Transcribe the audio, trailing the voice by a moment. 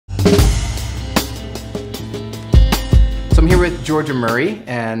So I'm here with Georgia Murray,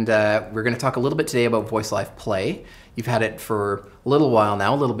 and we're going to talk a little bit today about VoiceLive Play. You've had it for a little while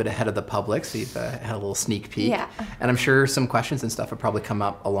now, a little bit ahead of the public, so you've had a little sneak peek. Yeah. And I'm sure some questions and stuff have probably come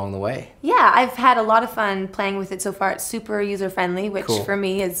up along the way. Yeah, I've had a lot of fun playing with it so far. It's super user-friendly, which for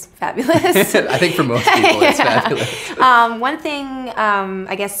me is fabulous. I think for most people it's fabulous. One thing,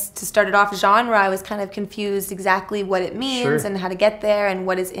 I guess to start it off, genre, I was kind of confused exactly what it means and how to get there and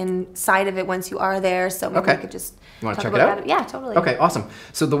what is inside of it once you are there. So maybe we could just talk check about it out. Yeah, totally. Okay, awesome.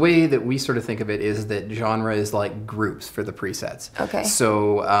 So the way that we sort of think of it is that genre is like groups for the presets. Okay.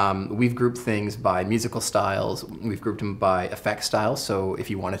 So we've grouped things by musical styles. We've grouped them by effect styles. So if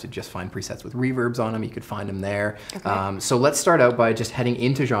you wanted to just find presets with reverbs on them, you could find them there. Okay. So let's start out by just heading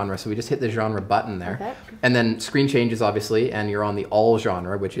into genre. So we just hit the genre button there. Okay. And then screen changes, obviously, and you're on the all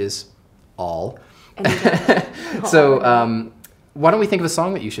genre, which is all. So why don't we think of a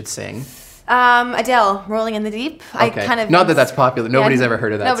song that you should sing? Adele, Rolling in the Deep. Okay. I kind of not that that's popular. Nobody's ever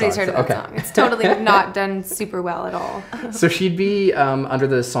heard of that song. Nobody's heard of that song. It's totally not done super well at all. So she'd be under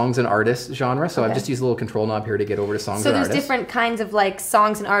the songs and artists genre. So I've just used a little control knob here to get over to songs and artists. So there's different kinds of like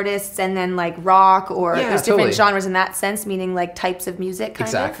songs and artists and then like rock or there's different genres in that sense, meaning like types of music kind of?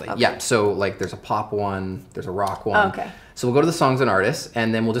 Exactly. Yeah. So like there's a pop one, there's a rock one. Okay. So we'll go to the songs and artists,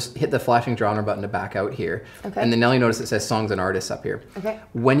 and then we'll just hit the flashing genre button to back out here. Okay. And then now you notice it says songs and artists up here. Okay.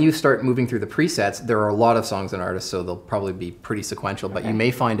 When you start moving through the presets, there are a lot of songs and artists, so they'll probably be pretty sequential, but you may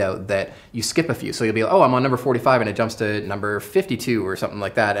find out that you skip a few. So you'll be like, oh, I'm on number 45, and it jumps to number 52 or something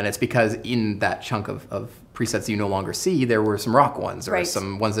like that. And it's because in that chunk of presets you no longer see, there were some rock ones or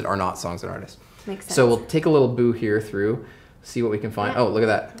some ones that are not songs and artists. Makes sense. So we'll take a little boo here through. See what we can find. Oh, look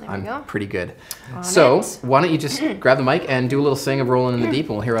at that. I'm pretty good. So why don't you just grab the mic and do a little sing of Rolling in the Deep,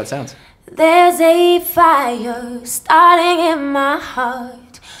 and we'll hear how it sounds. There's a fire starting in my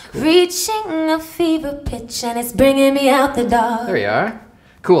heart, reaching a fever pitch, and it's bringing me out the dark. There you are.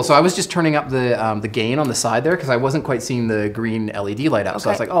 Cool. So I was just turning up the gain on the side there because I wasn't quite seeing the green LED light up. So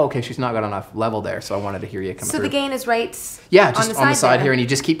I was like, oh, okay, she's not got enough level there. So I wanted to hear you come through. So the gain is right just on the side here, and you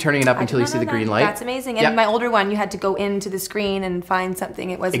just keep turning it up until you see the green light. That's amazing. And my older one, you had to go into the screen and find something.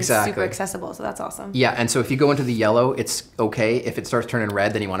 It wasn't super accessible, so that's awesome. Yeah, and so if you go into the yellow, it's okay. If it starts turning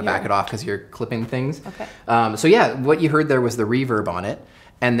red, then you want to back it off because you're clipping things. Okay. So yeah, what you heard there was the reverb on it.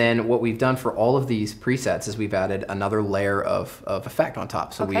 And then what we've done for all of these presets is we've added another layer of effect on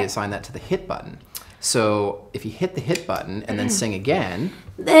top. So we assign that to the hit button. So if you hit the hit button and then sing again.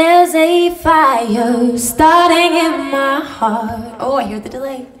 There's a fire starting in my heart. Oh, I hear the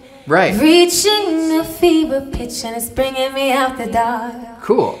delay. Right. Reaching a fever pitch and it's bringing me out the dark.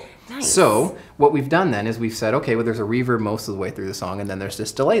 Cool. Nice. So what we've done then is we've said, okay, well, there's a reverb most of the way through the song, and then there's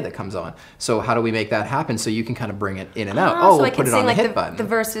this delay that comes on. So how do we make that happen so you can kind of bring it in and out? Oh, so we'll put it on the hit button. The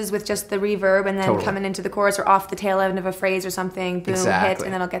verses with just the reverb, and then coming into the chorus or off the tail end of a phrase or something, boom, hit,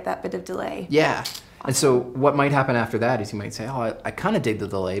 and then I'll get that bit of delay. Yeah. And so what might happen after that is you might say, oh, I kind of dig the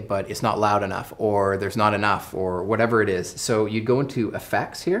delay, but it's not loud enough, or there's not enough, or whatever it is. So you go into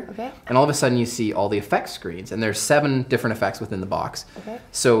effects here, and all of a sudden you see all the effects screens, and there's 7 different effects within the box.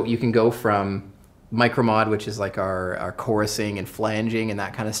 So you can go from micromod, which is like our chorusing and flanging and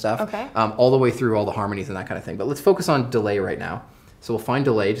that kind of stuff, all the way through all the harmonies and that kind of thing. But let's focus on delay right now. So we'll find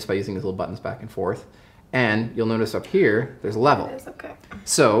delay just by using these little buttons back and forth. And you'll notice up here, there's a level. It is, okay.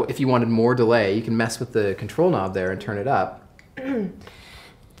 So if you wanted more delay, you can mess with the control knob there and turn it up.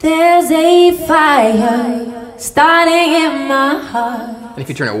 There's a fire starting in my heart. And if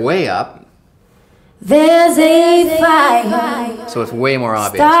you turn it way up, there's a fire. So it's way more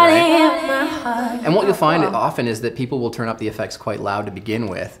obvious, right? And what you'll find often is that people will turn up the effects quite loud to begin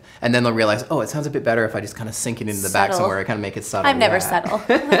with, and then they'll realize, oh, it sounds a bit better if I just kind of sink it into the back somewhere. I kind of make it subtle. I'm never subtle,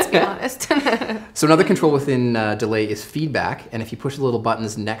 let's be honest. So another control within delay is feedback, and if you push the little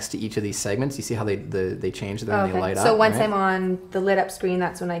buttons next to each of these segments, you see how they change there and they light up. So once I'm on the lit up screen,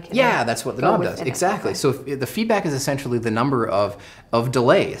 that's when I can. Yeah, that's what the knob does. Exactly. So the feedback is essentially the number of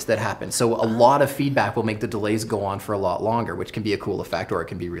delays that happen. So a lot of feedback will make the delays go on for a lot longer, which can be a cool effect or it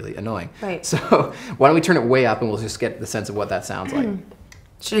can be really annoying. Right. So why don't we turn it way up and we'll just get the sense of what that sounds like.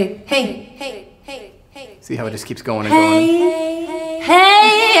 Should I? Hey. See how it just keeps going and going?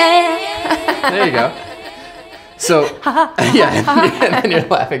 Hey. There you go. So, yeah, and your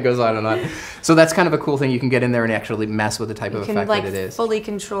laughing goes on and on. So that's kind of a cool thing. You can get in there and actually mess with the type of effect that it is. You can fully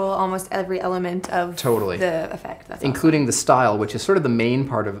control almost every element of the effect. That's including the style, which is sort of the main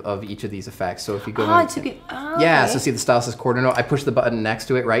part of each of these effects. So if you go so see the style says quarter note. I push the button next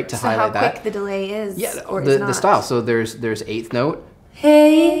to it, right, to highlight that. So how quick the delay is. Yeah, the style. So there's eighth note.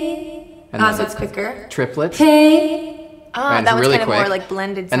 Hey. And so it's quicker. Triplets. Hey. Right? That was really kind of more like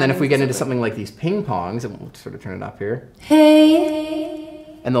blended. And then if we get into something like these ping pongs, and we'll sort of turn it up here. Hey.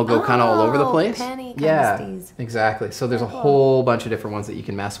 And they'll go kind of all over the place. Exactly. So there's a whole bunch of different ones that you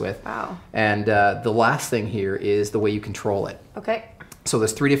can mess with. Wow. And the last thing here is the way you control it. Okay. So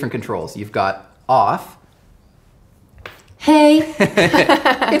there's 3 different controls. You've got off. Hey.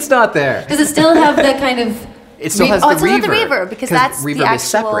 It's not there. Does it still have the kind of... It still has the reverb. Because that's reverb the actual... is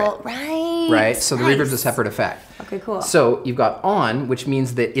separate. Right. So the reverb's a separate effect. Okay, cool. So you've got on, which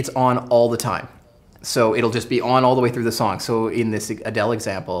means that it's on all the time. So it'll just be on all the way through the song. So in this Adele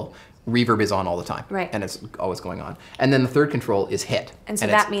example, reverb is on all the time. Right. And it's always going on. And then the third control is hit. And so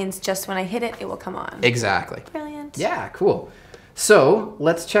that means just when I hit it, it will come on. Exactly. Brilliant. Yeah, cool. So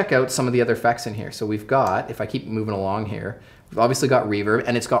let's check out some of the other effects in here. So we've got, if I keep moving along here, we've obviously got reverb,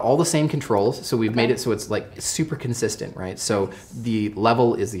 and it's got all the same controls. So we've made it so it's like super consistent, right? So the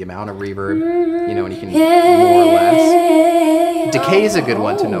level is the amount of reverb, you know, and you can more or less. Decay is a good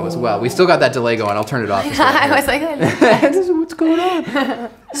one to know as well. We still got that delay going. I'll turn it off. I was like, what's going on?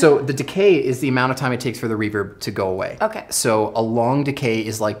 So the decay is the amount of time it takes for the reverb to go away. Okay. So a long decay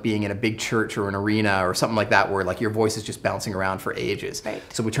is like being in a big church or an arena or something like that, where like your voice is just bouncing around for ages. Right.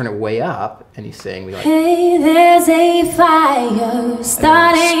 So we turn it way up, and you sing. We like. Hey, there's a fire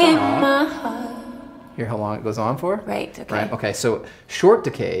starting in my heart. Hear how long it goes on for? Right. Okay. Right. Okay. So short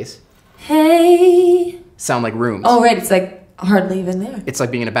decays. Hey. Sound like rooms. Oh, right. It's like hardly even there. It's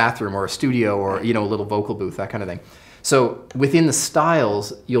like being in a bathroom or a studio or, you know, a little vocal booth, that kind of thing. So within the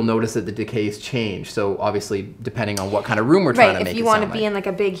styles, you'll notice that the decays change. So obviously, depending on what kind of room we're trying to make it sound like. If you want to be in like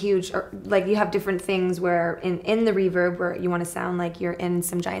a big, huge, or like you have different things where in the reverb where you want to sound like you're in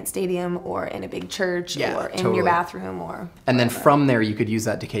some giant stadium or in a big church or in your bathroom or And then from there, you could use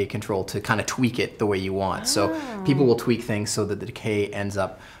that decay control to kind of tweak it the way you want. So people will tweak things so that the decay ends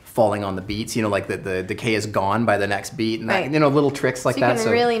up falling on the beats, you know, like the decay is gone by the next beat, and that, you know, little tricks like that. So you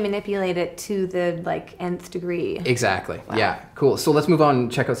can really manipulate it to the like nth degree. Exactly. Wow. Yeah. Cool. So let's move on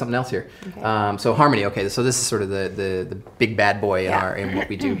and check out something else here. Okay. So harmony. Okay. So this is sort of the big bad boy in what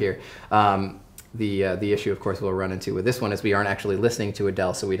we do here. The issue, of course, we'll run into with this one is we aren't actually listening to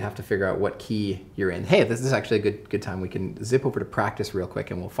Adele, so we'd have to figure out what key you're in. Hey, this is actually a good time. We can zip over to practice real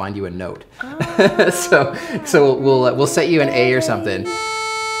quick, and we'll find you a note. Oh. so we'll set you an A or something.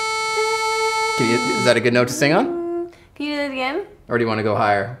 Is that a good note to sing on? Can you do that again? Or do you want to go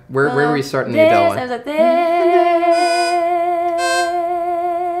higher? Where were we starting the Adele one? I was like,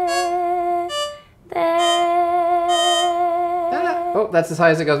 Oh, that's as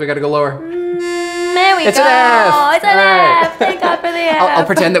high as it goes. We got to go lower. There we go. It's an F. It's an F. Thank God for the F. I'll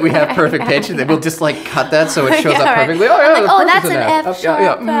pretend that we have perfect pitch, and then we'll just like cut that so it shows up perfectly. Oh, yeah, like, that's an F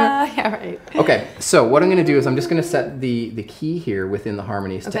sharp. Yeah, right. Okay, so what I'm going to do is I'm just going to set the key here within the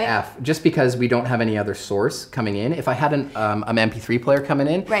harmonies to F, just because we don't have any other source coming in. If I had an MP3 player coming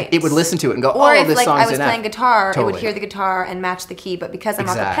in, it would listen to it and go, or oh, if this like song's in F. I was playing guitar, it would hear the guitar and match the key. But because I'm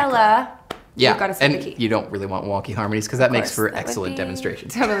a cappella. Yeah, you've got to set the key. You don't really want wonky harmonies because that makes for excellent demonstration.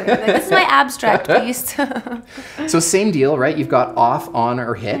 Totally. Like, this is my abstract piece. So same deal, right? You've got off, on,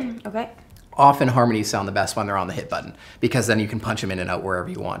 or hit. Okay. Off and harmonies sound the best when they're on the hit button because then you can punch them in and out wherever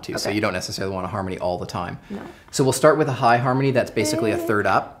you want to. So you don't necessarily want a harmony all the time. No. So we'll start with a high harmony that's basically a third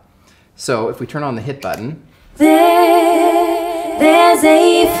up. So if we turn on the hit button. There's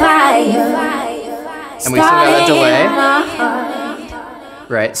a fire. And we still got a delay.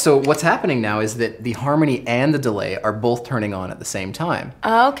 Right, so what's happening now is that the harmony and the delay are both turning on at the same time.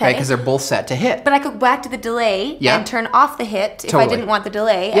 Oh, okay. Right, because they're both set to hit. But I could go back to the delay and turn off the hit if I didn't want the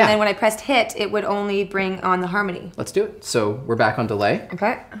delay. And then when I pressed hit, it would only bring on the harmony. Let's do it. So we're back on delay.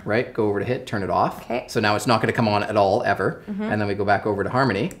 Okay. Right, go over to hit, turn it off. Okay. So now it's not going to come on at all, ever. And then we go back over to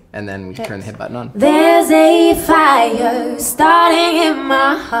harmony, and then we turn the hit button on. There's a fire starting in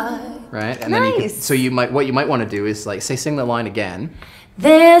my heart. Right, and then you can, so what you might want to do is like sing the line again.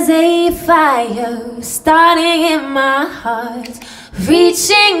 There's a fire starting in my heart,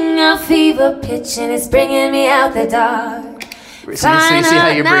 reaching a fever pitch, and it's bringing me out the dark. So you see how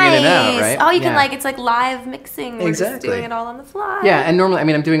you're bringing it out, right? Oh, you can it's like live mixing. We're just doing it all on the fly. Yeah, and normally, I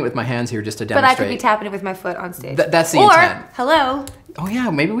mean, I'm doing it with my hands here just to demonstrate. But I could be tapping it with my foot on stage. That's the intent. Hello. Oh yeah,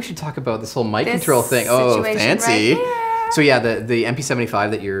 maybe we should talk about this whole mic control thing. Oh, fancy. Right. So yeah, the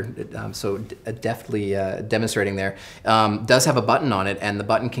MP75 that you're so deftly demonstrating there does have a button on it, and the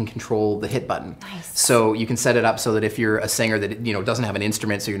button can control the hit button. Nice. So you can set it up so that if you're a singer that doesn't have an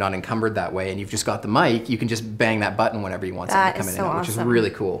instrument, so you're not encumbered that way, and you've just got the mic, you can just bang that button whenever you want something to come in and out, which is really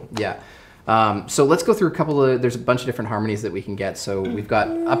cool. Yeah. So let's go through a couple of. There's a bunch of different harmonies that we can get. So we've got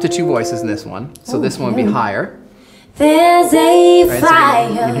up to 2 voices in this one. So this one would be higher. There's a right, fire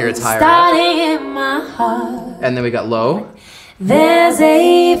so you can hear it's higher starting in my heart. And then we got low. There's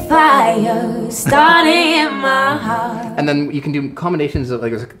a fire starting in my heart. And then you can do combinations of,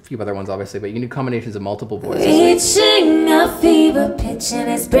 like, there's a few other ones obviously, but you can do combinations of multiple voices. Reaching a fever pitch and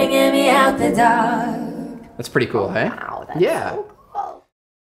it's bringing me out the dark. That's pretty cool, hey? Wow, that's yeah. so cool.